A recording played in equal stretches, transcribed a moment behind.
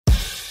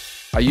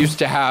I used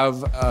to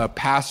have a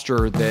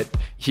pastor that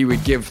he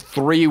would give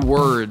 3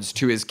 words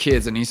to his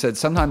kids. And he said,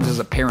 sometimes as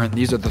a parent,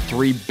 these are the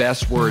 3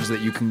 best words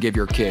that you can give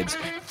your kids.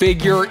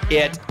 Figure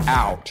it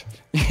out.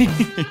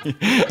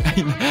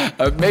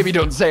 Maybe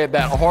don't say it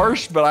that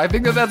harsh, but I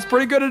think that that's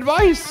pretty good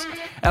advice.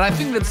 And I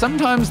think that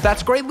sometimes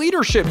that's great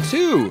leadership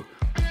too.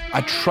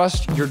 I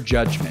trust your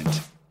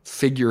judgment.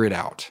 Figure it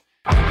out.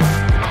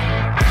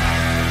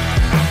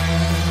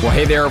 Well,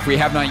 hey there. If we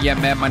have not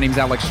yet met, my name's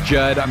Alex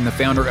Judd. I'm the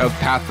founder of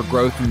Path for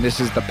Growth, and this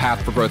is the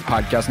Path for Growth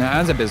podcast. Now,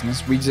 as a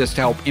business, we exist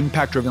to help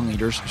impact-driven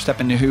leaders step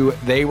into who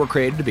they were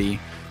created to be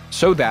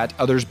so that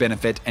others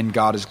benefit and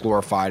God is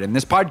glorified. And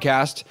this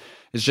podcast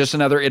is just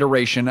another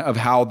iteration of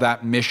how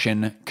that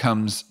mission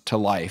comes to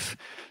life.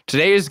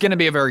 Today is going to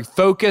be a very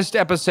focused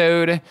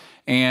episode,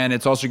 and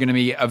it's also going to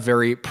be a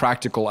very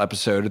practical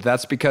episode.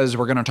 That's because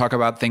we're going to talk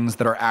about things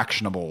that are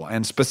actionable.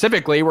 And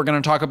specifically, we're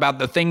going to talk about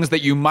the things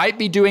that you might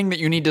be doing that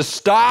you need to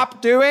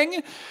stop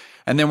doing.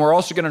 And then we're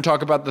also going to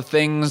talk about the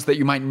things that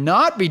you might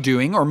not be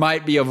doing or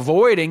might be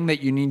avoiding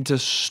that you need to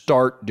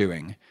start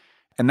doing.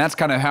 And that's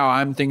kind of how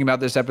I'm thinking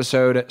about this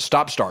episode.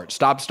 Stop,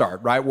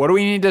 start, right? What do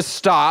we need to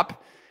stop?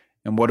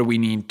 And what do we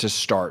need to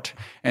start?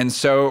 And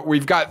so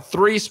we've got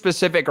 3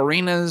 specific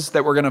arenas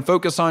that we're going to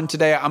focus on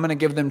today. I'm going to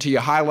give them to you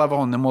high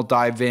level, and then we'll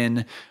dive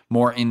in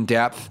more in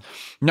depth.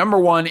 Number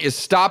 1 is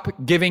stop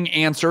giving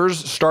answers,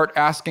 start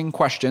asking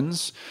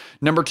questions.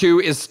 Number 2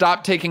 is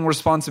stop taking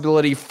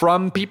responsibility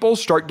from people,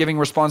 start giving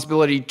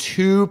responsibility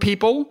to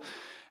people.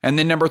 And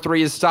then number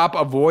 3 is stop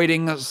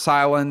avoiding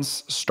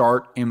silence,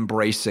 start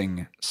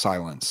embracing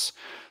silence.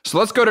 So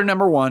let's go to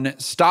number 1,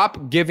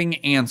 stop giving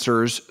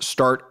answers,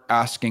 start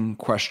asking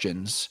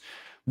questions.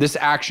 This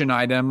action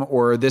item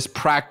or this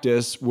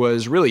practice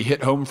was really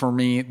hit home for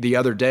me the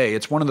other day.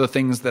 It's one of the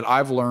things that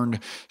I've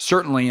learned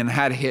certainly and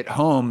had hit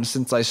home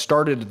since I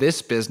started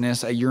this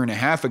business a year and a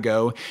half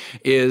ago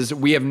is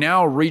we have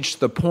now reached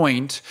the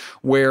point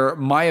where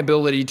my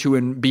ability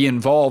to be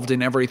involved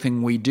in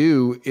everything we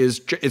do it's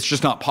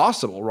just not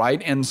possible,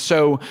 right? And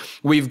so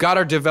we've got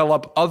to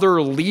develop other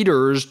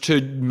leaders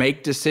to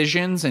make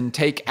decisions and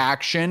take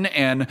action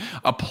and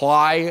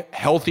apply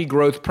healthy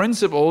growth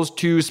principles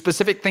to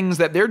specific things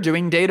that they're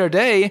doing day to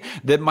day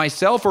that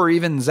myself or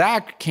even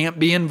Zach can't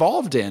be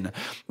involved in.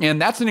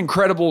 And that's an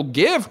incredible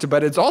gift,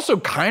 but it's also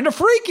kind of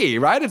freaky,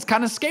 right? It's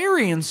kind of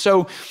scary. And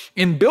so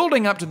in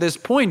building up to this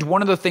point,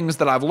 one of the things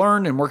that I've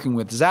learned in working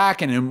with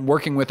Zach and in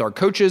working with our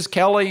coaches,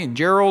 Kelly and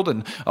Gerald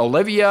and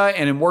Olivia,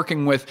 and in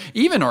working with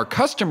even our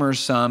customers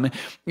some,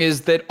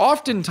 is that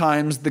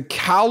oftentimes the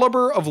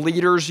caliber of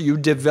leaders you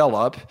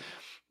develop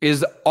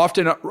is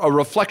often a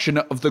reflection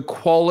of the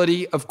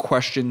quality of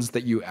questions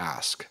that you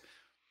ask.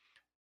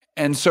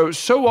 And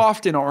so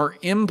often our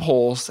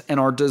impulse and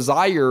our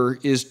desire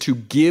is to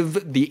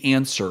give the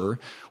answer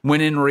when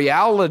in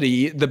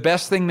reality, the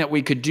best thing that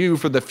we could do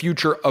for the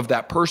future of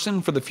that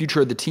person, for the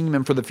future of the team,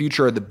 and for the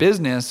future of the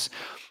business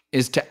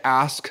is to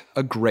ask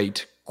a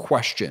great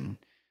question.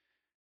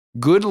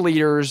 Good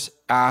leaders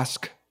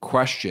ask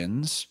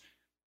questions.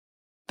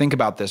 Think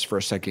about this for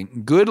a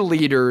second. Good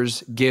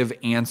leaders give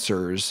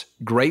answers.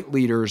 Great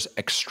leaders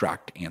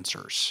extract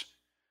answers.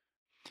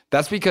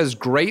 That's because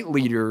great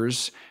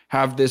leaders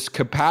have this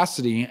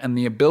capacity and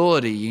the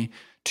ability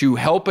to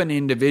help an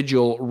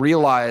individual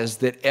realize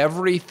that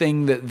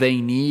everything that they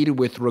need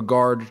with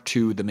regard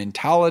to the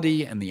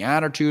mentality and the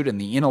attitude and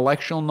the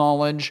intellectual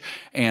knowledge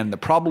and the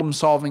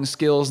problem-solving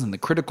skills and the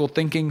critical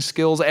thinking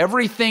skills,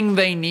 everything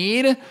they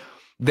need,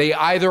 they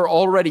either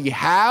already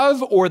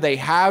have or they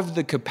have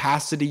the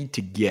capacity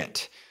to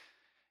get.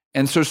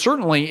 And so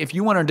certainly, if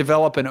you want to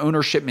develop an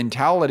ownership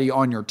mentality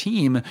on your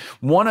team,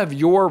 one of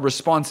your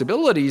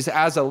responsibilities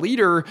as a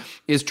leader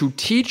is to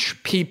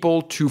teach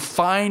people to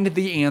find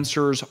the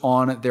answers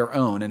on their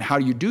own. And how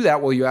do you do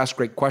that? Well, you ask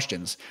great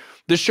questions.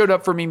 This showed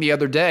up for me the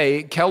other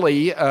day.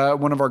 Kelly,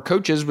 one of our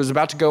coaches, was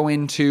about to go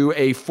into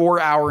a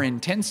 4-hour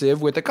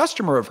intensive with a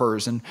customer of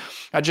hers. And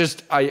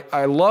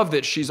I love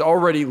that she's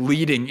already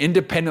leading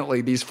independently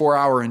these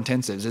 4-hour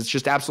intensives. It's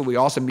just absolutely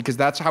awesome because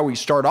that's how we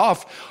start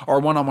off our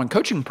one-on-one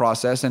coaching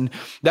process. And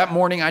that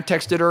morning I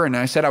texted her and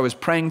I said I was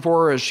praying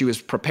for her as she was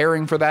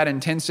preparing for that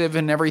intensive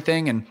and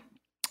everything. And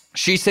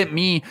she sent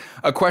me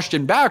a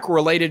question back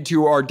related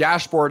to our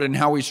dashboard and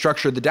how we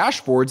structure the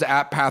dashboards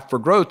at Path for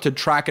Growth to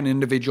track an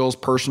individual's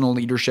personal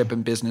leadership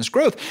and business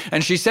growth.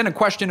 And she sent a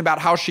question about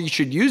how she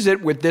should use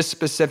it with this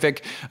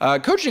specific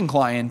coaching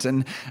client.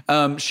 And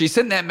she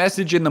sent that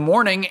message in the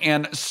morning.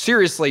 And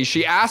seriously,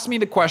 she asked me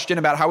the question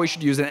about how we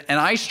should use it. And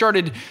I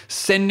started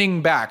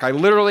sending back. I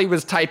literally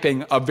was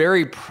typing a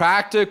very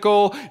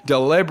practical,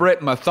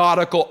 deliberate,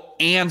 methodical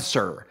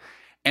answer.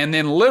 And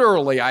then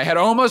literally, I had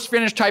almost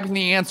finished typing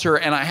the answer,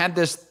 and I had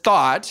this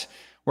thought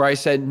where I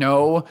said,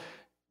 no,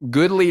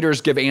 good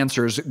leaders give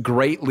answers,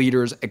 great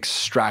leaders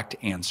extract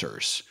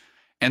answers.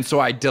 And so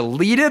I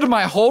deleted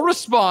my whole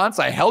response.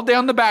 I held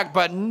down the back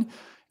button,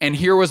 and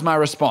here was my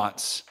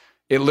response.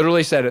 It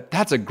literally said,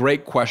 that's a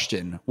great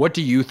question. What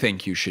do you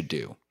think you should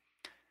do?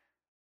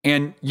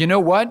 And you know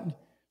what?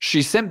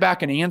 She sent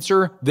back an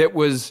answer that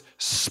was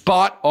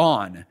spot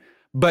on.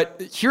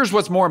 But here's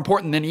what's more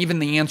important than even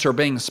the answer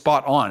being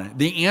spot on.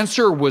 The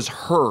answer was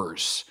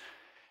hers.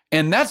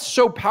 And that's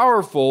so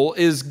powerful,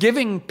 is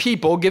giving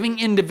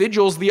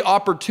individuals the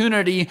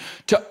opportunity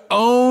to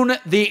own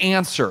the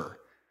answer.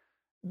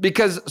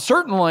 Because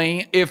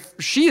certainly if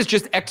she is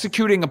just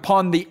executing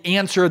upon the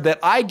answer that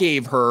I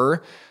gave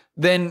her,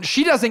 then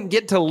she doesn't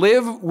get to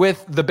live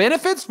with the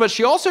benefits, but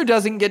she also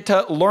doesn't get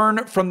to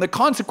learn from the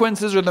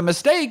consequences or the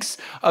mistakes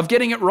of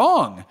getting it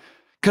wrong.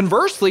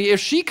 Conversely, if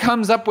she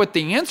comes up with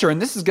the answer,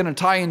 and this is going to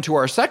tie into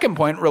our second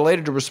point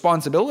related to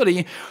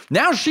responsibility,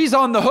 now she's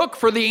on the hook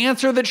for the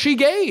answer that she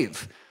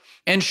gave.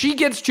 And she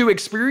gets to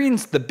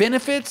experience the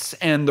benefits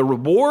and the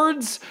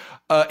rewards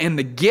and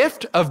the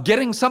gift of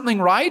getting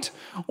something right,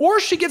 or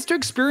she gets to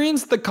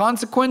experience the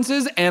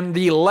consequences and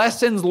the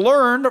lessons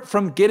learned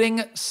from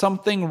getting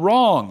something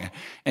wrong.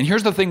 And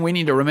here's the thing we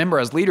need to remember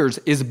as leaders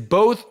is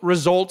both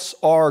results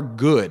are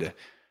good.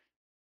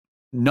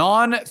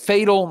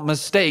 Non-fatal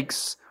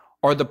mistakes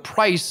are the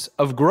price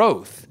of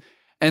growth.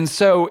 And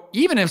so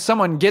even if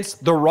someone gets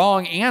the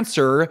wrong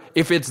answer,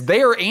 if it's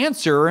their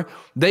answer,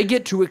 they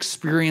get to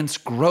experience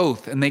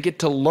growth and they get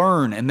to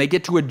learn and they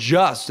get to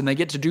adjust and they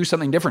get to do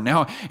something different.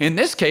 Now, in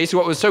this case,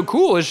 what was so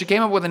cool is she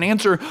came up with an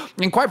answer,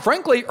 and quite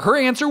frankly, her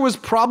answer was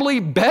probably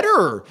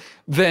better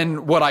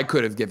than what I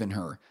could have given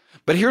her.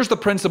 But here's the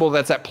principle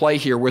that's at play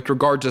here with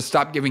regard to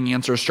stop giving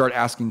answers, start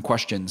asking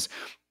questions.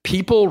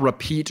 People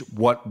repeat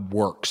what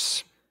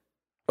works.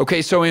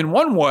 Okay, so in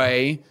one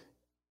way,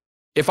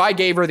 if I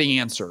gave her the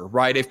answer,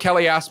 right? If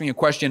Kelly asked me a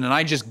question and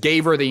I just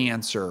gave her the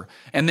answer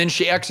and then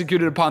she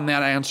executed upon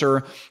that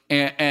answer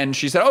and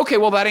she said, okay,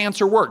 well, that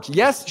answer worked.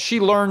 Yes, she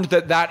learned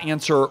that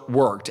answer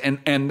worked.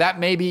 And that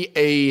may be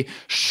a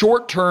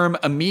short-term,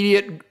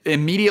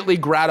 immediately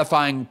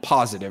gratifying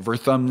positive or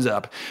thumbs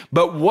up.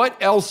 But what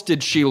else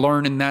did she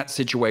learn in that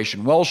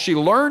situation? Well, she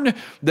learned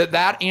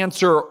that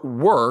answer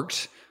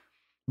worked.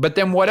 But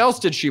then what else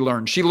did she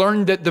learn? She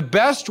learned that the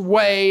best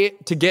way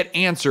to get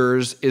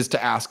answers is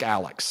to ask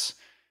Alex.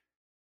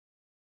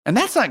 And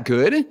that's not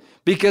good,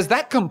 because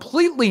that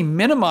completely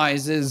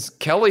minimizes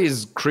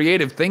Kelly's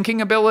creative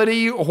thinking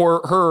ability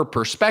or her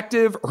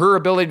perspective, her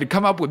ability to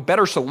come up with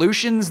better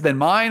solutions than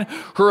mine,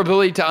 her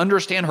ability to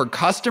understand her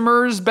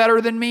customers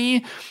better than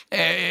me.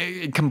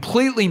 It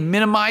completely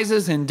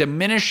minimizes and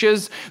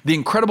diminishes the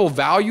incredible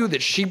value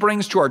that she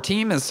brings to our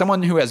team as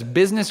someone who has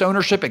business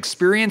ownership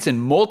experience in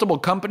multiple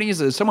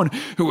companies, as someone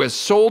who has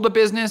sold a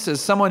business,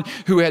 as someone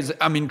who has,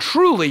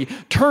 truly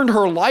turned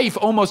her life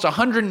almost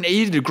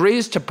 180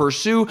 degrees to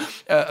pursue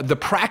the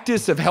practice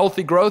of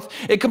healthy growth.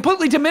 It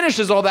completely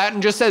diminishes all that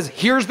and just says,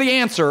 here's the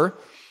answer,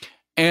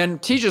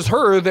 and teaches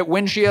her that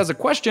when she has a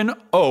question,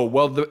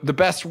 the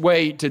best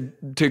way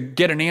to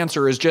get an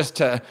answer is just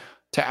to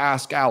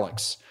ask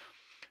Alex.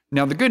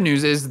 Now, the good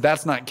news is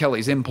that's not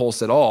Kelly's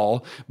impulse at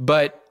all,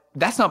 but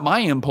that's not my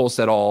impulse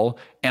at all,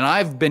 and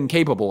I've been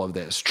capable of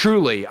this.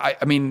 Truly,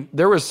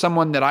 there was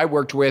someone that I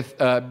worked with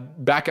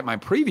back at my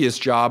previous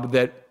job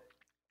that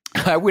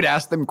I would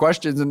ask them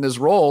questions in this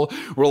role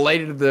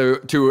related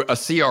to a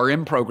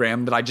CRM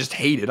program that I just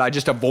hated. I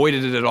just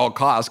avoided it at all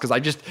costs because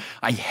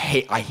I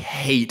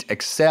hate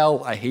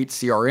Excel. I hate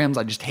CRMs.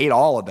 I just hate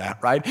all of that,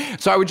 right?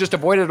 So I would just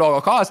avoid it at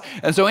all costs.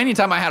 And so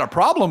anytime I had a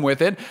problem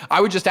with it,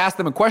 I would just ask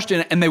them a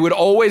question and they would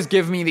always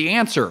give me the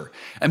answer.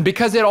 And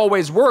because it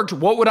always worked,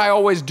 what would I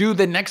always do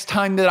the next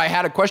time that I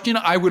had a question?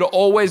 I would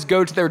always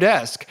go to their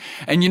desk.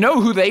 And you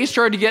know who they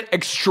started to get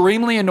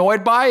extremely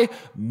annoyed by?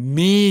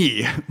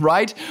 Me,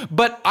 right?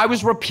 But I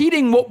was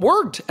repeating what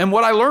worked, and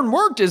what I learned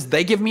worked is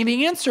they give me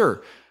the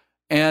answer.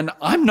 And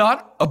I'm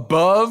not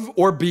above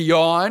or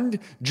beyond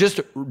just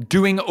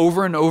doing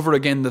over and over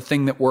again the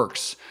thing that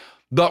works.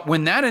 But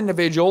when that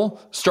individual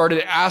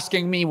started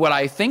asking me what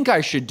I think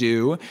I should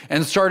do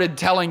and started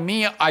telling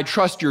me, I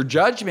trust your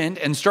judgment,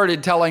 and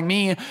started telling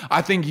me,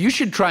 I think you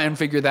should try and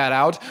figure that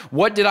out,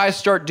 what did I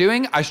start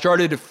doing? I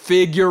started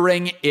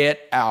figuring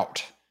it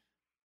out.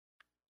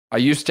 I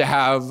used to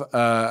have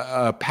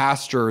a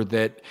pastor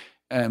that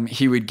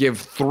he would give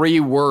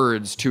 3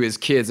 words to his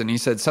kids. And he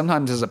said,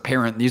 sometimes as a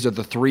parent, these are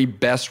the 3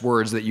 best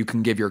words that you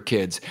can give your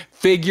kids.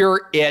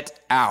 Figure it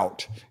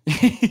out.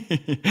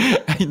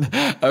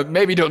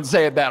 Maybe don't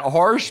say it that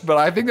harsh, but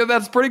I think that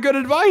that's pretty good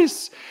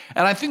advice.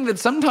 And I think that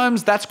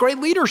sometimes that's great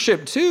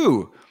leadership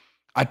too.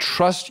 I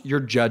trust your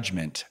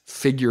judgment.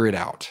 Figure it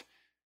out.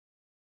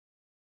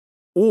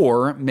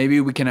 Or maybe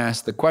we can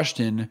ask the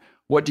question,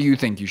 what do you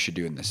think you should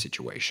do in this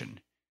situation?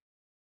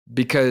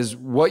 Because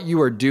what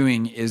you are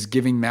doing is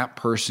giving that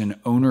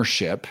person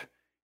ownership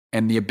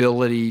and the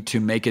ability to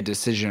make a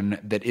decision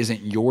that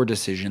isn't your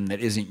decision, that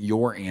isn't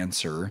your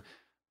answer,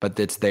 but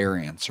that's their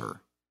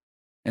answer.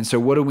 And so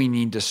what do we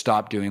need to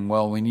stop doing?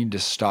 Well, we need to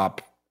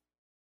stop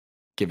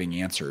giving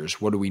answers.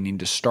 What do we need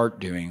to start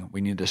doing?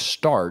 We need to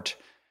start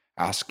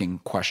asking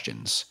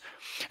questions.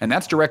 And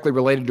that's directly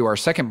related to our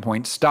second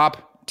point.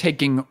 Stop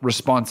taking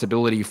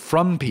responsibility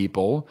from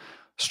people.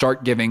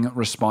 Start giving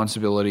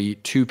responsibility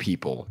to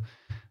people.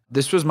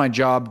 This was my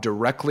job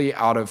directly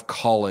out of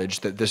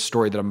college that this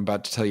story that I'm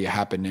about to tell you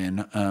happened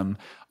in.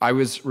 I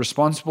was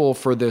responsible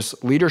for this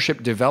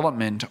leadership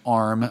development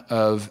arm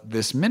of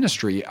this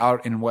ministry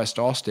out in West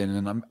Austin.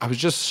 And I was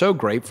just so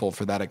grateful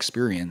for that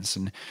experience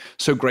and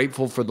so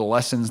grateful for the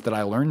lessons that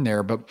I learned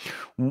there. But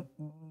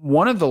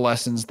one of the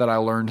lessons that I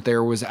learned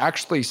there was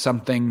actually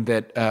something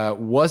that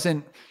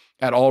wasn't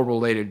at all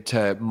related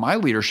to my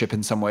leadership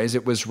in some ways.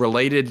 It was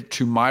related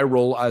to my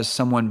role as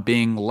someone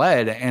being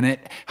led, and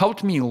it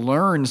helped me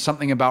learn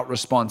something about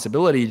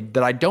responsibility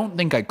that I don't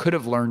think I could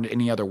have learned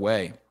any other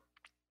way.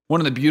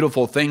 One of the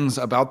beautiful things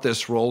about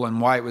this role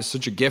and why it was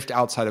such a gift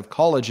outside of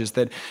college is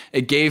that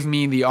it gave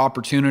me the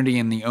opportunity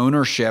and the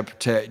ownership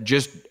to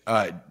just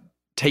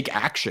take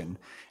action.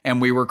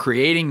 And we were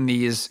creating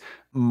these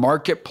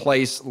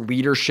marketplace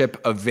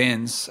leadership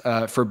events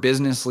for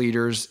business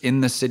leaders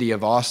in the city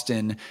of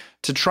Austin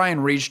to try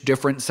and reach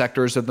different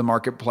sectors of the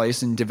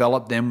marketplace and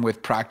develop them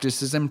with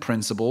practices and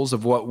principles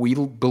of what we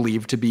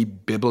believe to be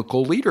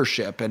biblical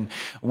leadership. And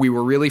we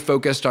were really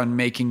focused on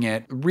making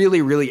it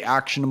really, really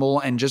actionable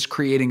and just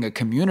creating a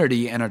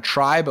community and a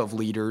tribe of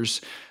leaders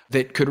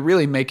that could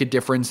really make a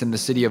difference in the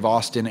city of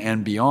Austin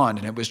and beyond.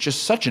 And it was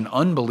just such an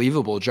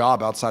unbelievable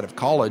job outside of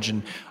college.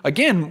 And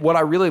again, what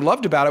I really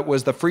loved about it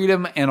was the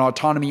freedom and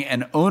autonomy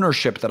and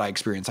ownership that I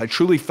experienced. I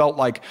truly felt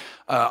like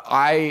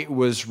I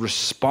was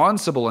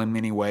responsible in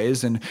many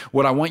ways. And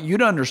what I want you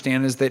to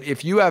understand is that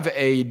if you have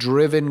a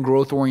driven,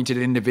 growth-oriented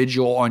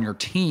individual on your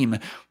team,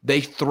 they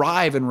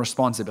thrive in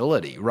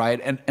responsibility, right?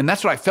 And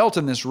that's what I felt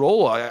in this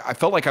role. I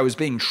felt like I was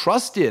being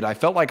trusted. I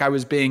felt like I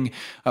was being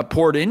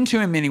poured into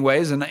in many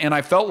ways. And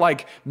I felt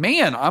like,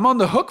 man, I'm on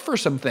the hook for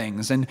some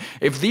things. And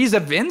if these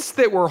events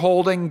that we're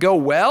holding go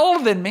well,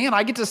 then man,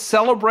 I get to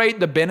celebrate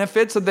the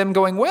benefits of them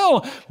going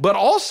well. But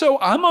also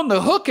I'm on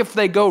the hook if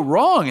they go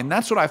wrong. And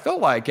that's what I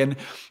felt like. And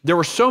there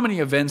were so many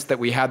events that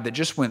we had that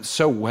just went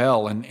so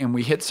well. And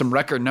we hit some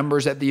record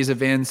numbers at these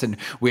events. And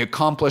we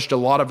accomplished a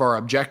lot of our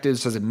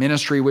objectives as a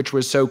ministry, which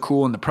was so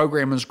cool. And the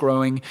program was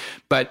growing.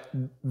 But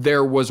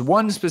there was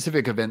one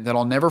specific event that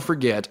I'll never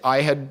forget.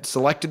 I had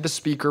selected the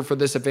speaker for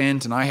this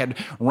event and I had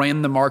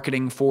ran the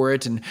marketing for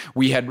it. And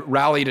we had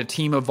rallied a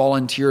team of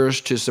volunteers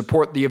to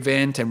support the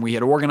event. And we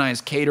had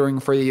organized catering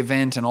for the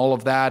event and all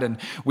of that. And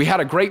we had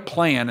a great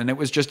plan. And it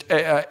was just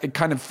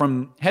kind of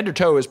from head to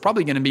toe is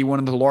probably going to be one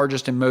of the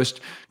largest and most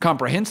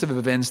comprehensive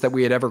events that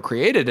we had ever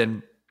created.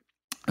 And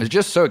I was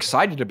just so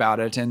excited about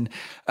it. And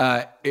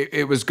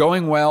it was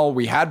going well.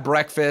 We had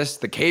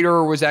breakfast. The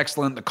caterer was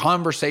excellent. The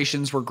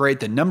conversations were great.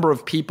 The number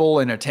of people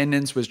in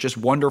attendance was just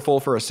wonderful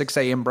for a 6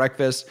 a.m.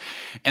 breakfast.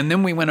 And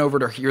then we went over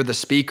to hear the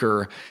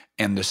speaker,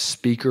 and the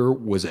speaker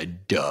was a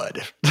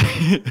dud.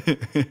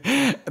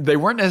 They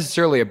weren't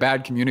necessarily a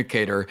bad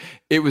communicator.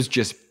 It was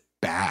just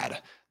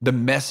bad. The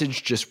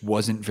message just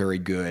wasn't very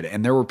good.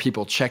 And there were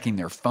people checking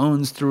their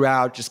phones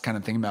throughout, just kind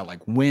of thinking about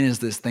like, when is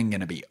this thing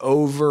going to be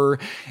over?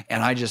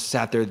 And I just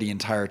sat there the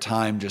entire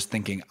time just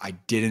thinking, I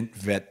didn't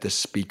vet the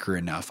speaker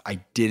enough. I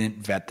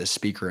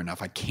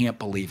can't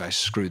believe I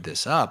screwed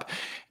this up.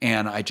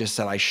 And I just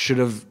said I should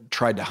have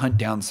tried to hunt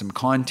down some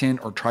content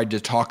or tried to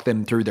talk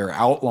them through their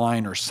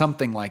outline or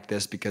something like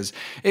this, because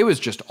it was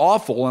just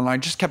awful. And I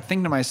just kept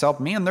thinking to myself,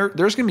 man,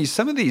 there's going to be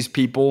some of these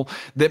people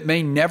that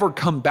may never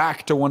come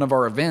back to one of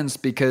our events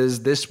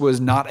because this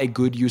was not a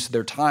good use of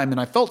their time. And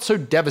I felt so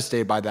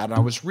devastated by that. And I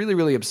was really,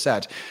 really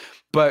upset.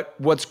 But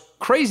what's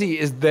crazy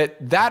is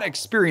that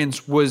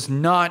experience was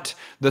not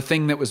the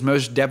thing that was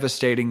most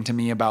devastating to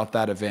me about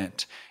that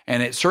event.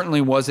 And it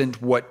certainly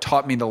wasn't what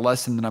taught me the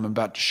lesson that I'm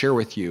about to share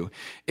with you.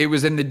 It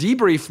was in the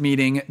debrief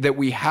meeting that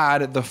we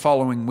had the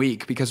following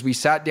week, because we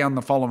sat down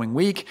the following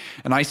week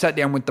and I sat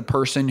down with the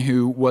person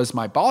who was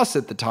my boss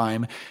at the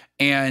time.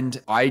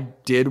 And I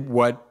did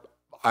what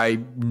I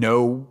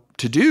know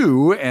to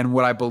do and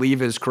what I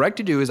believe is correct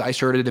to do is I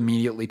started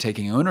immediately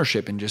taking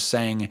ownership and just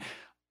saying,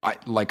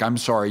 I'm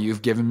sorry,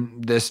 you've given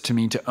this to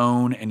me to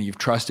own and you've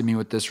trusted me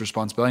with this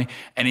responsibility.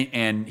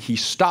 And he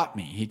stopped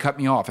me. He cut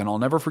me off. And I'll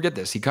never forget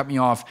this. He cut me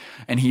off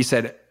and he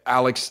said,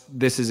 Alex,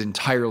 this is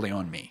entirely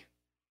on me.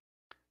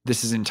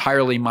 This is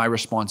entirely my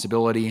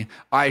responsibility.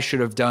 I should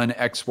have done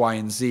X, Y,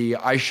 and Z.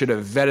 I should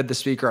have vetted the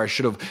speaker. I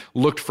should have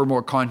looked for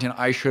more content.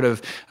 I should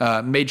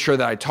have made sure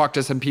that I talked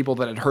to some people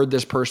that had heard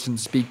this person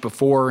speak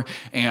before.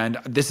 And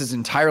this is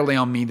entirely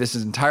on me. This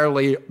is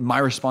entirely my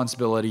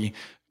responsibility.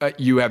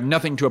 You have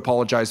nothing to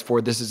apologize for.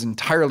 This is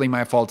entirely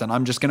my fault, and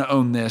I'm just going to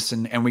own this,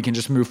 and we can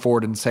just move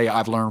forward and say,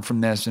 I've learned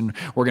from this, and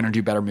we're going to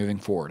do better moving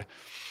forward.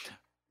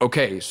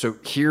 Okay, so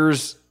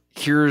here's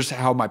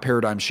how my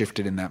paradigm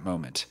shifted in that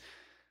moment.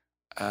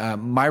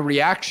 My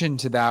reaction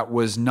to that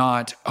was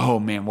not, oh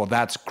man, well,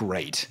 that's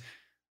great.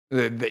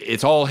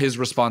 It's all his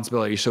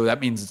responsibility, so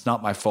that means it's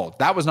not my fault.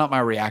 That was not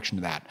my reaction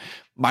to that.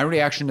 My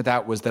reaction to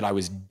that was that I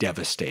was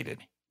devastated.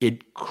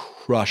 It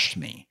crushed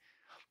me.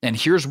 And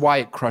here's why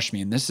it crushed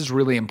me. And this is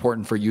really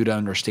important for you to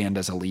understand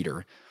as a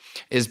leader,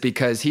 is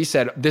because he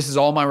said, this is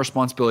all my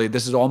responsibility.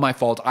 This is all my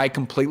fault. I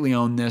completely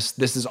own this.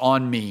 This is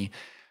on me.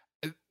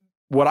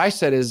 What I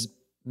said is,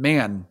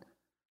 man,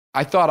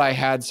 I thought I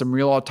had some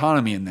real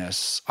autonomy in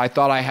this. I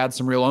thought I had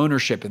some real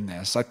ownership in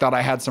this. I thought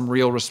I had some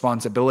real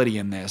responsibility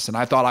in this. And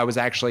I thought I was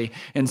actually,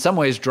 in some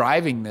ways,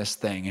 driving this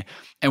thing.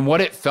 And what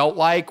it felt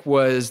like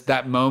was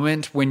that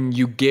moment when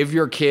you give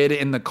your kid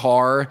in the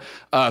car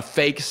a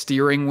fake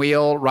steering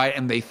wheel, right?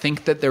 And they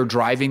think that they're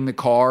driving the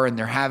car and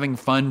they're having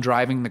fun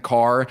driving the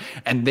car.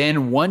 And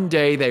then one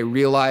day they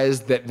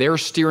realize that their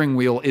steering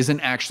wheel isn't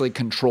actually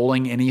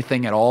controlling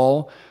anything at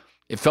all.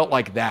 It felt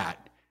like that.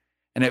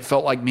 And it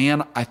felt like,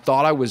 man, I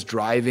thought I was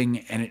driving,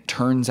 and it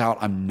turns out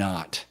I'm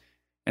not.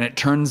 And it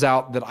turns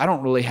out that I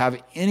don't really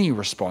have any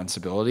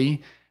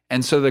responsibility.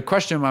 And so the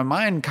question in my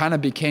mind kind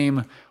of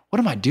became, what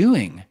am I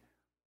doing?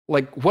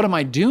 Like, what am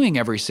I doing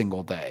every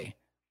single day?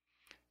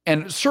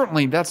 And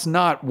certainly that's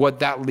not what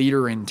that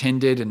leader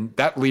intended. And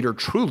that leader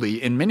truly,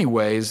 in many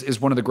ways,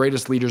 is one of the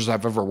greatest leaders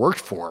I've ever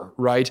worked for,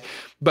 right?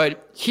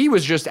 But he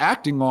was just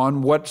acting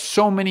on what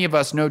so many of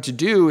us know to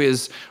do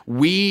is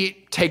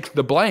we take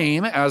the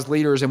blame as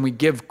leaders and we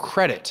give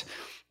credit.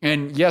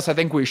 And yes, I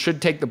think we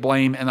should take the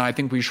blame, and I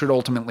think we should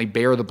ultimately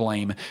bear the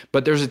blame.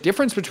 But there's a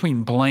difference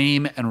between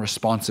blame and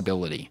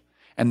responsibility.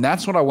 And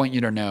that's what I want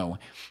you to know.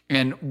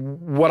 And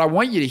what I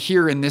want you to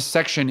hear in this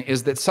section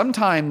is that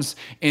sometimes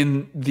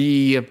in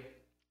the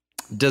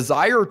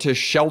desire to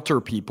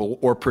shelter people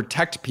or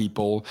protect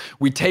people,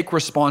 we take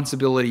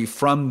responsibility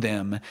from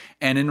them.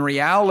 And in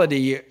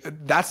reality,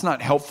 that's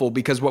not helpful,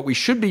 because what we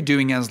should be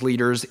doing as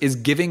leaders is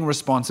giving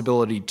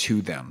responsibility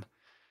to them.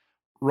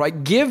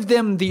 Right? Give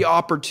them the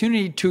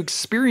opportunity to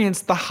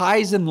experience the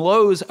highs and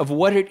lows of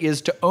what it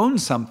is to own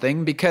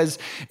something, because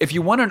if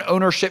you want an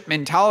ownership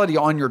mentality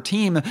on your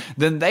team,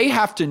 then they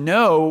have to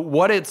know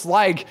what it's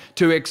like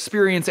to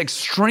experience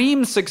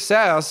extreme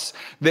success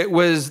that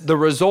was the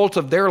result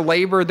of their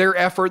labor, their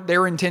effort,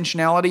 their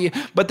intentionality.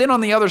 But then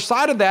on the other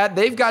side of that,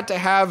 they've got to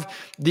have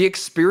the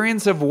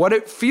experience of what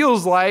it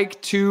feels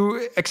like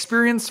to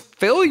experience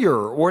failure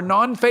or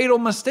non-fatal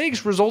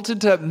mistakes resulted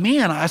to,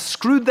 man, I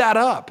screwed that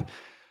up.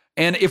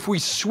 And if we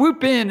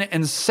swoop in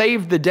and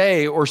save the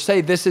day, or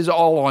say this is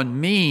all on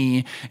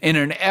me in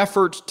an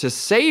effort to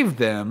save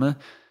them,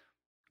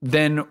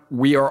 then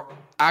we are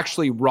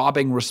actually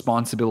robbing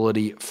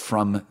responsibility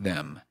from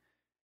them.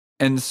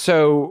 And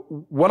so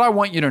what I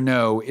want you to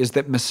know is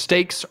that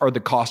mistakes are the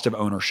cost of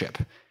ownership.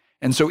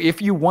 And so if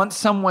you want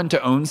someone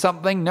to own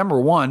something, number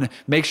one,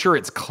 make sure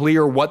it's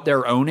clear what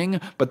they're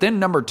owning. But then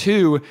number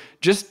two,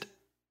 just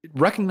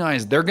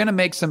recognize they're going to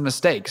make some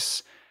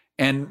mistakes.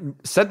 And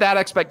set that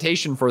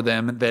expectation for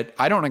them that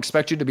I don't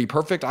expect you to be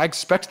perfect. I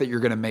expect that you're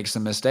going to make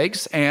some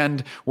mistakes,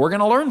 and we're going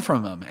to learn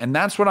from them. And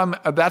that's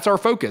our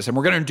focus. And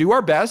we're going to do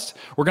our best.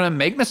 We're going to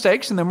make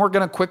mistakes, and then we're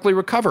going to quickly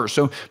recover.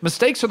 So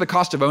mistakes are the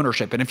cost of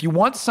ownership. And if you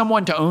want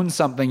someone to own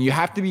something, you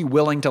have to be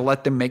willing to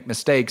let them make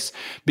mistakes,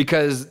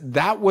 because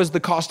that was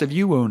the cost of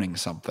you owning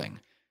something.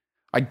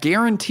 I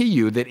guarantee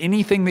you that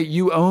anything that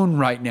you own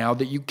right now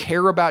that you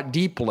care about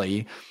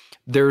deeply,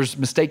 there's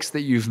mistakes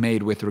that you've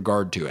made with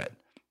regard to it.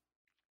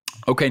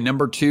 Okay,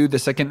 number two, the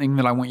second thing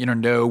that I want you to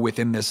know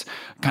within this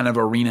kind of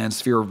arena and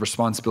sphere of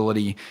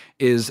responsibility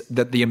is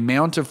that the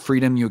amount of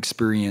freedom you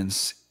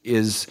experience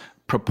is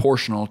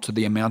proportional to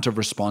the amount of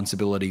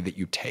responsibility that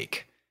you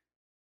take.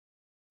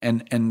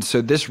 And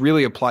so this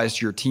really applies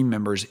to your team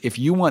members. If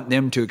you want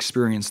them to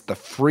experience the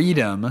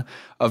freedom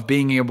of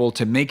being able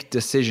to make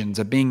decisions,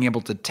 of being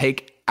able to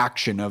take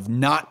action, of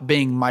not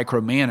being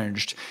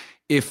micromanaged,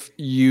 if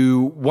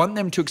you want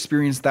them to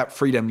experience that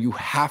freedom, you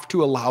have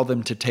to allow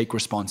them to take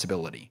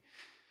responsibility.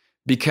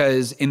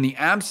 Because in the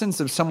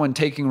absence of someone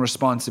taking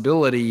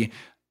responsibility,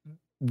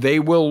 they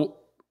will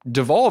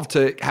devolve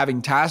to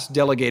having tasks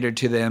delegated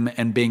to them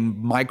and being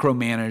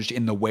micromanaged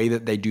in the way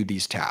that they do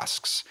these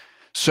tasks.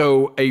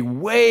 So a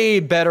way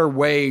better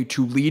way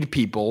to lead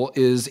people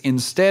is,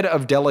 instead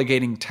of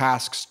delegating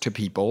tasks to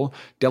people,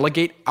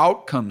 delegate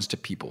outcomes to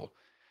people.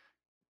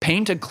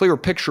 Paint a clear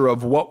picture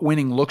of what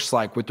winning looks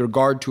like with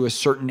regard to a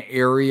certain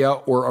area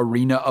or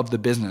arena of the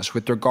business,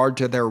 with regard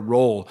to their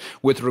role,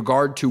 with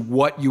regard to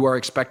what you are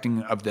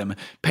expecting of them.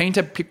 Paint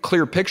a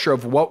clear picture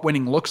of what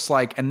winning looks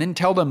like, and then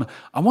tell them,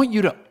 I want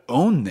you to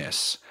own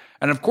this.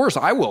 And of course,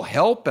 I will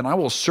help and I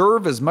will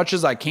serve as much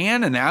as I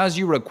can and as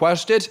you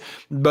request it,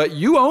 but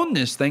you own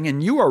this thing,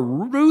 and you are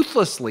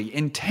ruthlessly,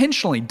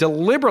 intentionally,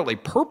 deliberately,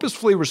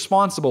 purposefully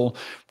responsible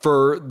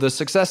for the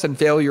success and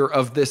failure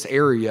of this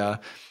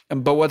area.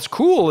 But what's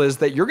cool is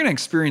that you're going to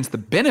experience the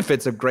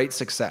benefits of great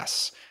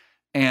success.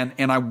 And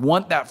I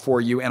want that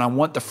for you, and I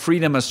want the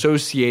freedom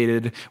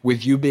associated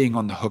with you being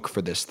on the hook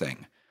for this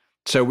thing.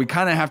 So we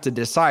kind of have to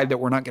decide that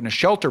we're not going to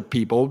shelter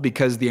people,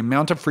 because the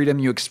amount of freedom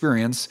you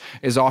experience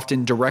is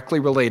often directly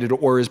related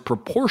or is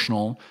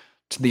proportional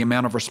to the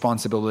amount of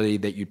responsibility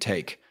that you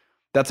take.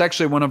 That's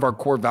actually one of our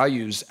core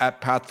values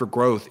at Path for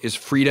Growth, is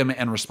freedom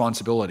and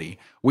responsibility.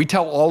 We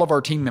tell all of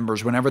our team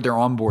members whenever they're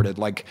onboarded,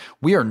 like,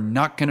 we are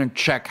not going to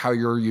check how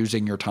you're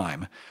using your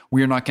time.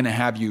 We are not going to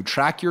have you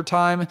track your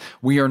time.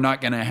 We are not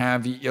going to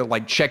have you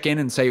check in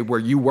and say, were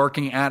you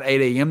working at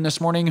 8 a.m.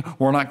 this morning?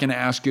 We're not going to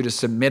ask you to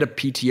submit a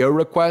PTO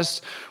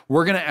request.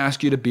 We're going to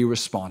ask you to be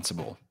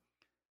responsible.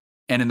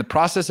 And in the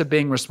process of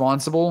being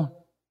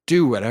responsible,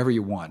 do whatever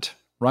you want,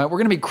 right? We're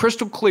going to be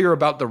crystal clear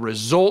about the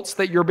results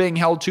that you're being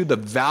held to, the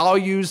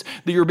values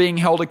that you're being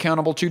held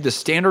accountable to, the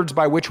standards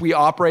by which we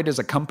operate as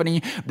a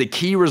company, the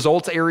key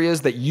results areas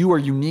that you are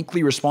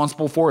uniquely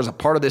responsible for as a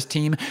part of this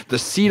team, the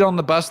seat on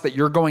the bus that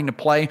you're going to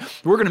play.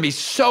 We're going to be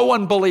so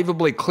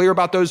unbelievably clear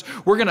about those.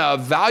 We're going to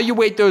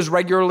evaluate those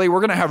regularly. We're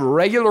going to have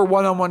regular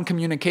one-on-one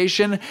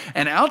communication.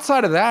 And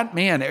outside of that,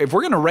 man, if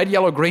we're going to red,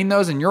 yellow, green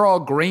those and you're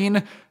all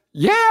green,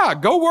 yeah,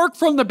 go work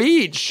from the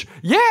beach.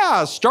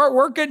 Yeah, start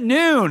work at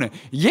noon.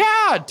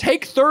 Yeah,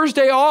 take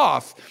Thursday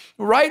off,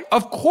 right?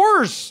 Of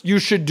course you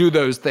should do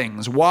those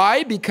things.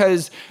 Why?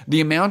 Because the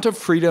amount of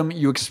freedom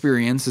you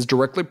experience is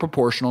directly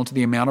proportional to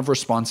the amount of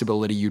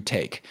responsibility you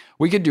take.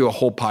 We could do a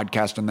whole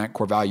podcast on that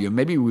core value, and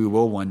maybe we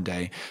will one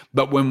day.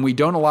 But when we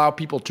don't allow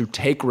people to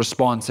take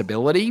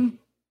responsibility,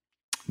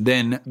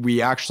 then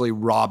we actually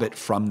rob it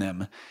from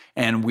them.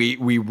 And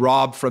we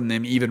rob from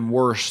them, even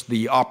worse,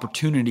 the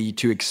opportunity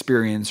to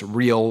experience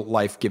real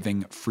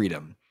life-giving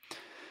freedom.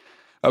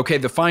 Okay,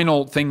 the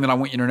final thing that I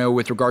want you to know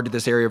with regard to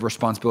this area of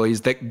responsibility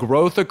is that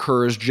growth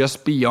occurs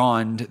just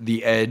beyond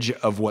the edge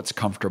of what's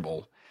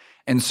comfortable.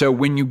 And so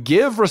when you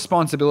give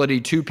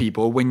responsibility to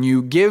people, when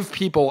you give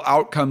people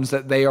outcomes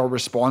that they are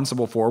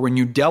responsible for, when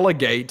you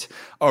delegate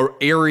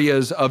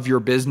areas of your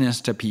business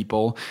to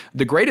people,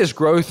 the greatest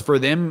growth for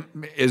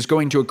them is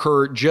going to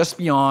occur just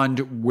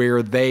beyond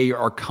where they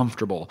are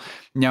comfortable.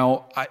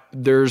 Now,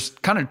 there's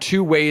kind of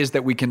two ways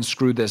that we can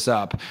screw this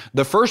up.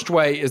 The first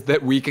way is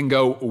that we can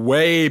go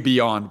way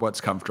beyond what's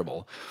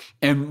comfortable.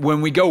 And when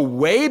we go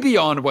way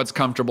beyond what's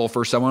comfortable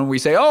for someone, we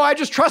say, oh, I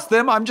just trust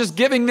them. I'm just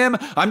giving them,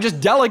 I'm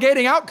just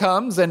delegating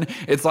outcomes. And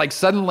it's like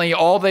suddenly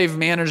all they've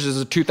managed is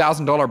a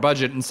 $2,000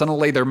 budget and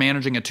suddenly they're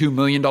managing a $2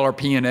 million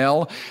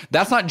P&L.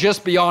 That's not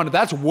just beyond,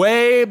 that's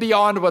way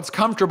beyond what's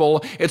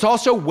comfortable. It's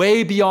also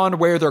way beyond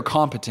where they're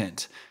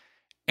competent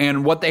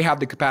and what they have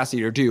the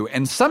capacity to do.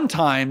 And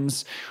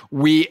sometimes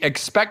we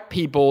expect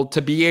people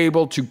to be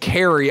able to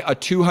carry a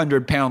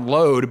 200-pound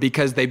load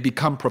because they've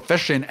become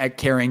proficient at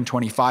carrying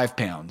 25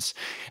 pounds.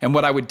 And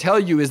what I would tell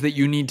you is that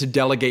you need to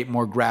delegate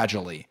more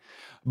gradually.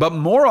 But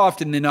more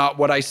often than not,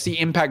 what I see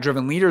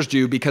impact-driven leaders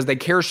do, because they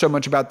care so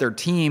much about their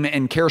team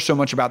and care so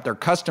much about their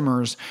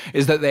customers,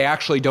 is that they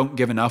actually don't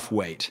give enough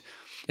weight.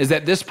 Is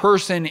that this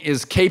person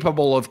is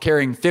capable of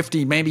carrying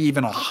 50, maybe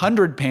even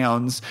 100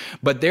 pounds,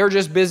 but they're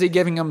just busy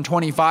giving them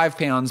 25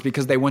 pounds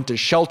because they want to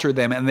shelter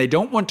them and they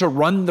don't want to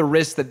run the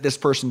risk that this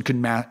person could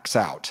max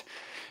out.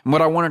 And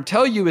what I want to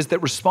tell you is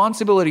that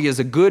responsibility is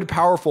a good,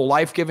 powerful,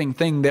 life-giving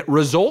thing that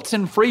results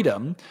in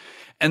freedom.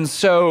 And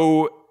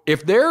so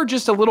if they're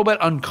just a little bit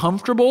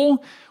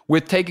uncomfortable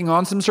with taking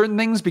on some certain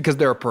things because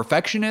they're a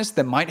perfectionist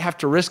that might have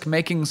to risk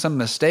making some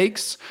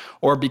mistakes,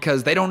 or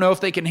because they don't know if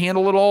they can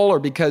handle it all, or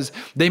because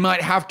they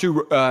might have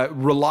to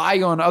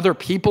rely on other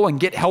people and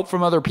get help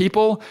from other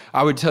people,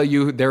 I would tell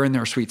you they're in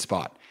their sweet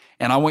spot.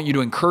 And I want you to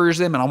encourage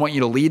them, and I want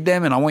you to lead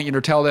them, and I want you to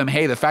tell them,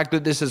 hey, the fact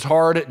that this is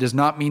hard does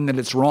not mean that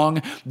it's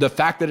wrong. The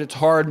fact that it's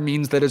hard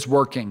means that it's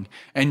working,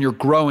 and you're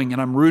growing, and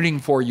I'm rooting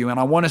for you, and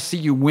I want to see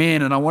you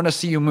win, and I want to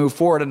see you move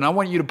forward, and I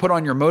want you to put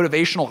on your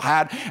motivational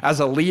hat as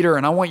a leader,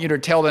 and I want you to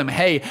tell them,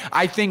 hey,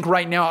 I think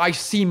right now I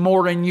see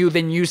more in you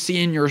than you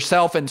see in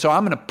yourself, and so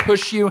I'm going to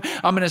push you.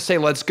 I'm going to say,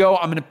 let's go.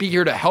 I'm going to be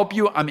here to help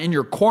you. I'm in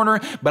your corner,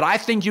 but I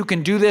think you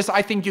can do this.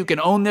 I think you can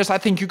own this. I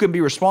think you can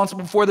be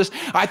responsible for this.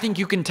 I think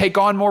you can take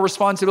on more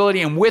responsibility.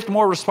 And with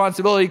more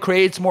responsibility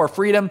creates more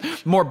freedom,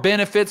 more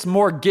benefits,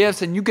 more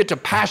gifts, and you get to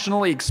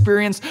passionately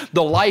experience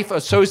the life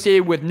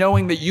associated with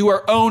knowing that you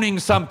are owning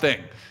something.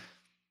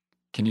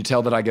 Can you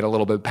tell that I get a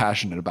little bit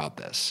passionate about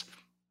this?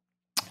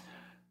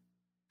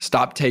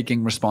 Stop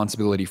taking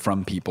responsibility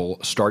from people.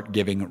 Start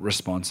giving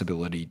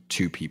responsibility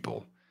to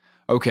people.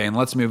 Okay, and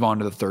let's move on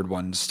to the third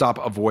one.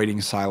 Stop avoiding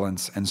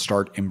silence and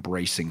start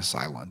embracing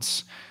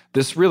silence.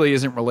 This really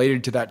isn't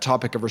related to that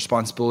topic of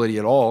responsibility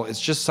at all.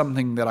 It's just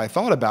something that I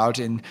thought about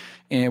in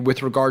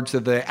with regard to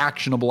the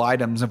actionable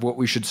items of what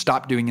we should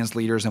stop doing as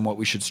leaders and what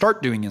we should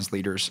start doing as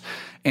leaders.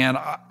 And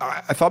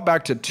I thought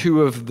back to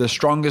two of the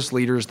strongest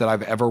leaders that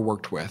I've ever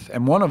worked with.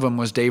 And one of them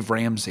was Dave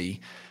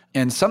Ramsey.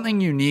 And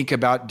something unique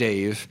about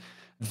Dave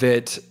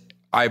that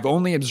I've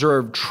only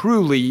observed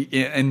truly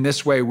in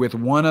this way with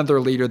one other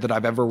leader that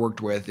I've ever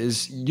worked with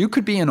is you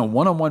could be in a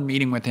one-on-one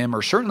meeting with him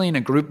or certainly in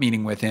a group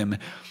meeting with him,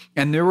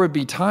 and there would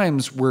be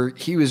times where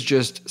he was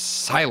just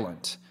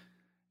silent.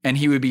 And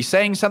he would be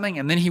saying something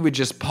and then he would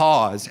just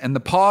pause. And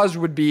the pause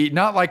would be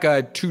not like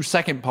a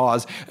 2-second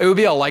pause. It would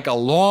be like a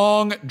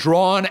long,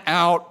 drawn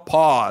out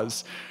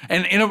pause.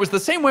 And it was the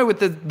same way with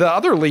the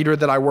other leader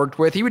that I worked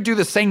with. He would do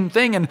the same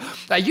thing. And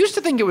I used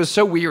to think it was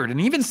so weird.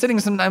 And even sitting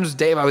sometimes with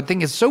Dave, I would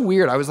think it's so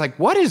weird. I was like,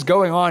 what is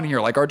going on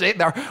here? Like, are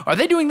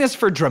they doing this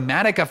for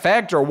dramatic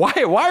effect? Or why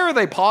are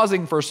they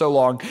pausing for so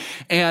long?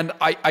 And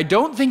I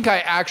don't think I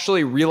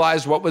actually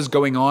realized what was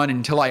going on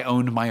until I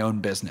owned my own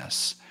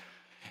business.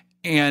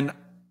 And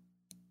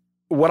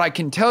what I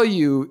can tell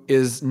you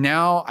is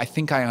now I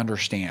think I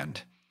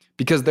understand,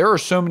 because there are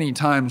so many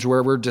times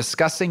where we're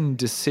discussing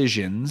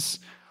decisions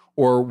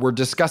or we're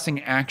discussing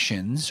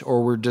actions,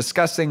 or we're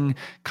discussing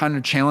kind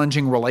of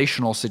challenging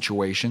relational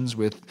situations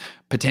with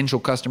potential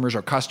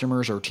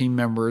customers or team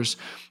members.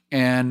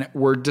 And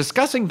we're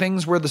discussing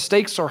things where the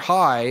stakes are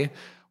high,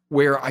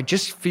 where I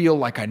just feel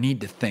like I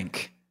need to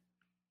think.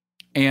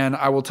 And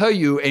I will tell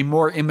you, a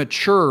more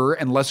immature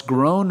and less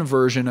grown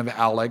version of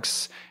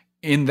Alex,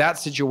 in that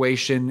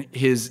situation,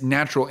 his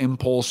natural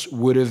impulse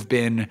would have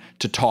been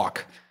to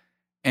talk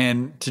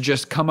and to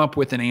just come up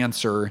with an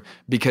answer,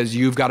 because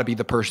you've got to be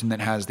the person that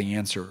has the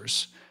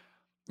answers.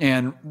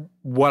 And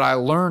what I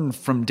learned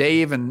from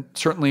Dave, and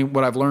certainly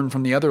what I've learned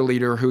from the other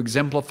leader who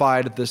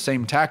exemplified the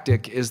same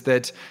tactic, is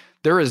that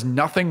there is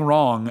nothing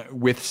wrong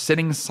with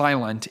sitting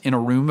silent in a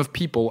room of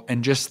people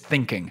and just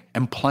thinking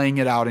and playing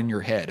it out in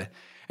your head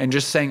and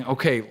just saying,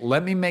 okay,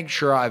 let me make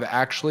sure I've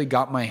actually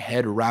got my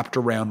head wrapped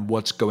around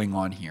what's going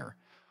on here.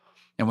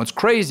 And what's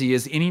crazy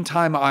is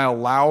anytime I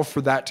allow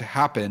for that to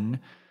happen,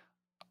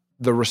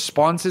 the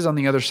responses on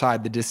the other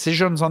side, the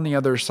decisions on the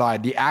other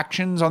side, the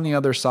actions on the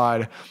other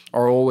side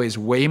are always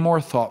way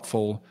more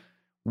thoughtful,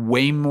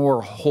 way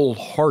more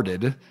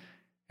wholehearted,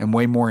 and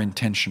way more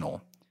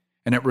intentional.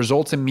 And it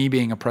results in me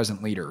being a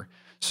present leader.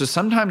 So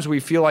sometimes we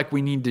feel like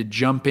we need to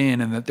jump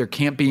in and that there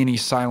can't be any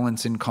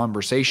silence in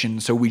conversation.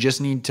 So we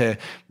just need to,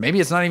 maybe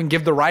it's not even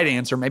give the right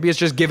answer. Maybe it's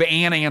just give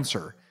an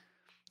answer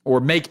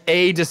or make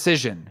a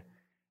decision.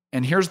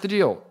 And here's the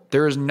deal.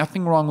 There is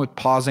nothing wrong with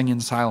pausing in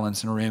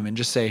silence in a room and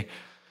just say,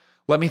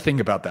 let me think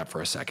about that for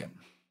a second.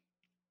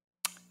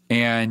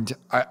 And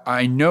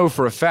I know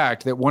for a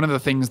fact that one of the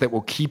things that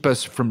will keep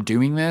us from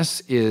doing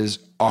this is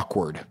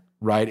awkward,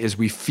 right? Is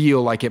we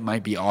feel like it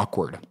might be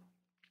awkward.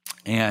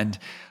 And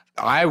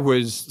I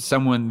was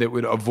someone that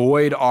would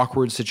avoid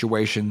awkward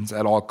situations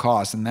at all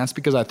costs. And that's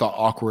because I thought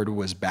awkward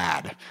was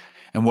bad.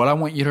 And what I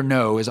want you to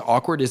know is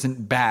awkward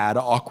isn't bad.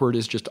 Awkward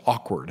is just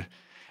awkward.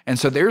 And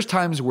so there's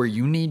times where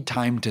you need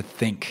time to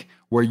think,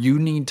 where you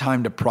need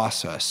time to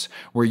process,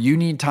 where you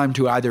need time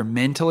to either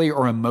mentally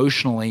or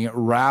emotionally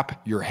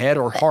wrap your head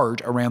or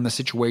heart around the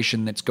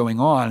situation that's going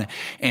on.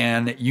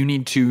 And you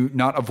need to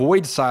not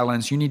avoid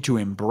silence, you need to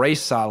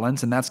embrace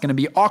silence, and that's going to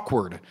be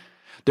awkward.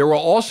 There will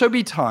also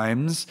be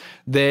times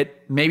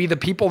that maybe the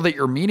people that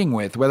you're meeting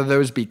with, whether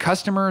those be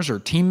customers or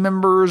team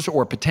members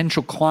or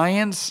potential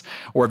clients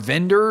or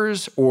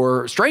vendors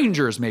or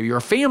strangers maybe,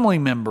 or family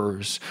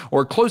members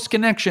or close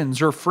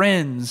connections or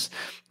friends,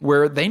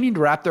 where they need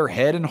to wrap their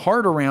head and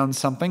heart around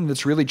something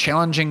that's really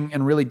challenging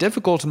and really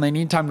difficult, and they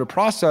need time to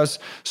process.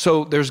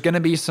 So there's going to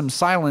be some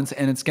silence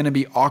and it's going to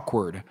be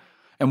awkward.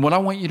 And what I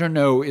want you to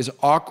know is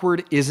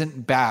awkward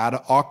isn't bad.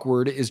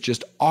 Awkward is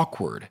just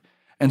awkward.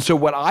 And so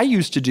what I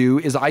used to do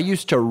is I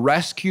used to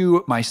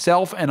rescue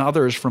myself and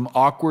others from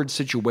awkward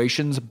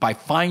situations by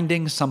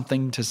finding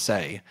something to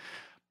say,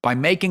 by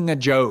making a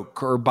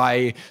joke, or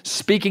by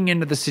speaking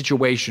into the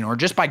situation, or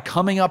just by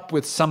coming up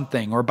with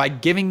something, or by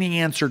giving the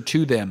answer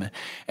to them.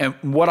 And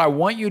what I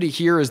want you to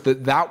hear is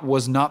that that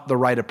was not the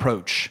right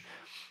approach.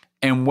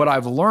 And what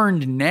I've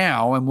learned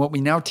now, and what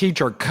we now teach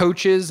our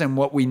coaches, and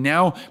what we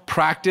now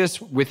practice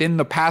within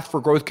the Path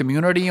for Growth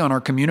community on our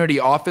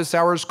community office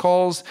hours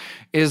calls,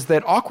 is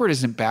that awkward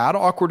isn't bad.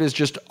 Awkward is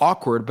just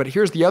awkward. But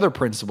here's the other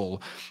principle,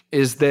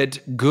 is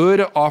that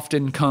good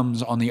often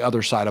comes on the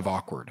other side of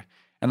awkward.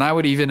 And I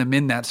would even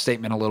amend that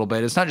statement a little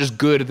bit. It's not just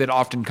good that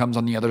often comes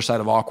on the other side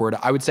of awkward.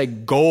 I would say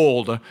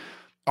gold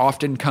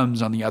often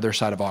comes on the other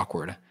side of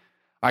awkward.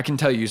 I can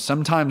tell you,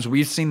 sometimes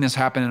we've seen this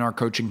happen in our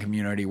coaching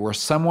community where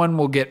someone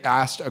will get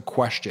asked a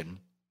question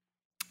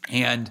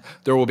and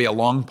there will be a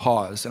long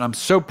pause. And I'm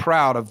so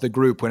proud of the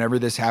group whenever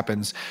this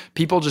happens.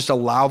 People just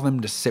allow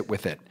them to sit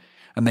with it.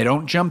 And they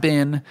don't jump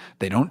in.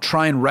 They don't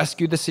try and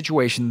rescue the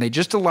situation. They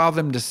just allow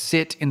them to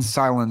sit in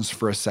silence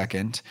for a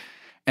second.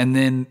 And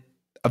then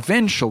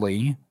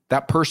eventually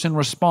that person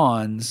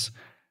responds.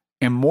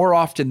 And more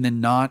often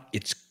than not,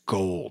 it's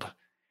gold.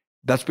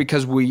 That's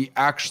because we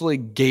actually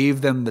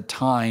gave them the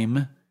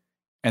time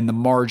and the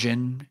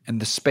margin and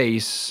the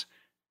space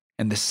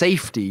and the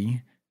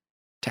safety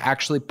to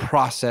actually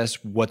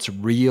process what's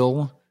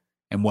real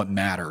and what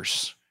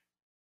matters.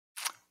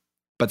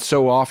 But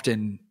so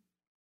often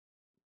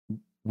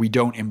we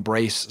don't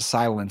embrace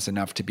silence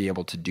enough to be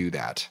able to do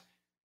that.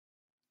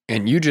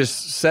 And you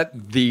just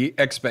set the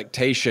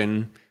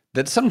expectation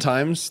that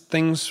sometimes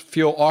things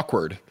feel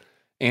awkward.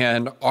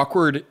 And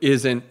awkward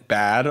isn't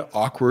bad,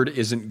 awkward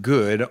isn't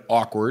good,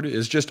 awkward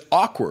is just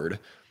awkward.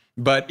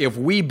 But if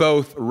we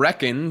both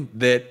reckon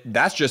that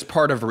that's just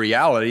part of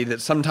reality, that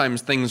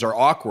sometimes things are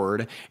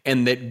awkward,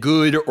 and that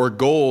good or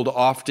gold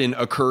often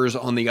occurs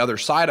on the other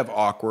side of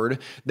awkward,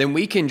 then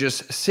we can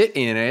just sit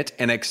in it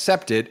and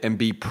accept it and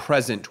be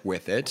present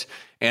with it,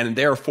 and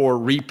therefore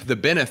reap the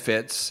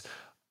benefits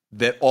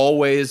that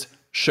always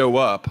show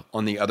up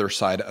on the other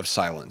side of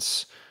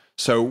silence.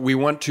 So we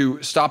want to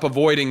stop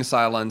avoiding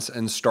silence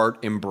and start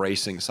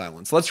embracing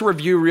silence. Let's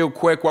review real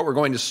quick what we're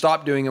going to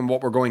stop doing and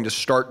what we're going to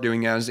start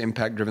doing as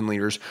impact-driven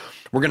leaders.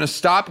 We're going to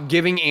stop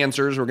giving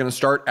answers. We're going to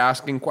start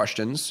asking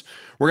questions.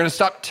 We're going to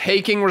stop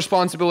taking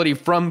responsibility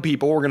from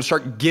people. We're going to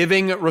start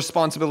giving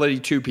responsibility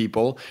to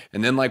people.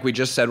 And then, like we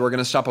just said, we're going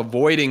to stop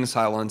avoiding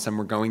silence and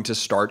we're going to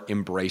start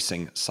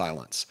embracing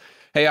silence.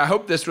 Hey, I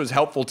hope this was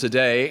helpful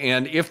today.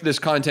 And if this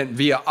content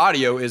via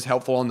audio is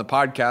helpful on the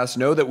podcast,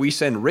 know that we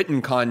send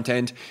written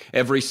content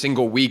every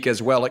single week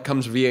as well. It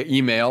comes via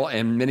email.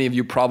 And many of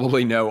you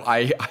probably know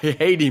I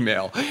hate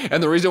email.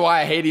 And the reason why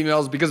I hate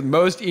email is because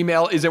most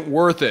email isn't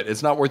worth it.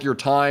 It's not worth your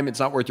time. It's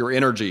not worth your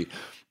energy.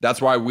 That's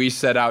why we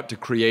set out to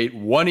create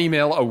one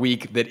email a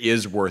week that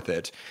is worth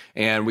it.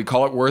 And we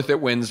call it Worth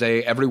It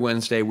Wednesday. Every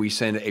Wednesday, we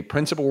send a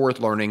principle worth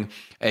learning,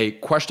 a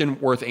question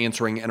worth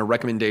answering, and a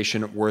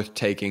recommendation worth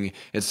taking.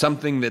 It's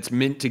something that's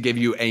meant to give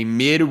you a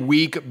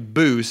midweek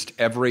boost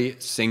every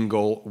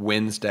single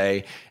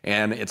Wednesday.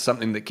 And it's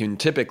something that can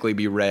typically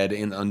be read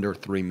in under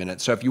 3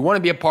 minutes. So if you want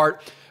to be a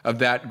part of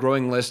that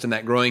growing list and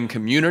that growing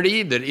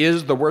community that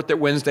is the Worth It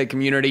Wednesday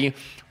community,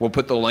 we'll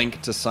put the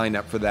link to sign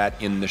up for that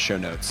in the show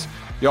notes.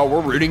 Y'all,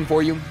 we're rooting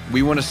for you.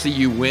 We want to see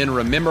you win.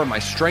 Remember, my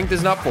strength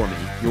is not for me.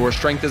 Your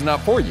strength is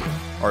not for you.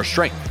 Our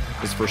strength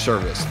is for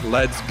service.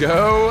 Let's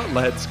go.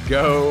 Let's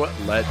go.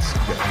 Let's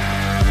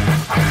go.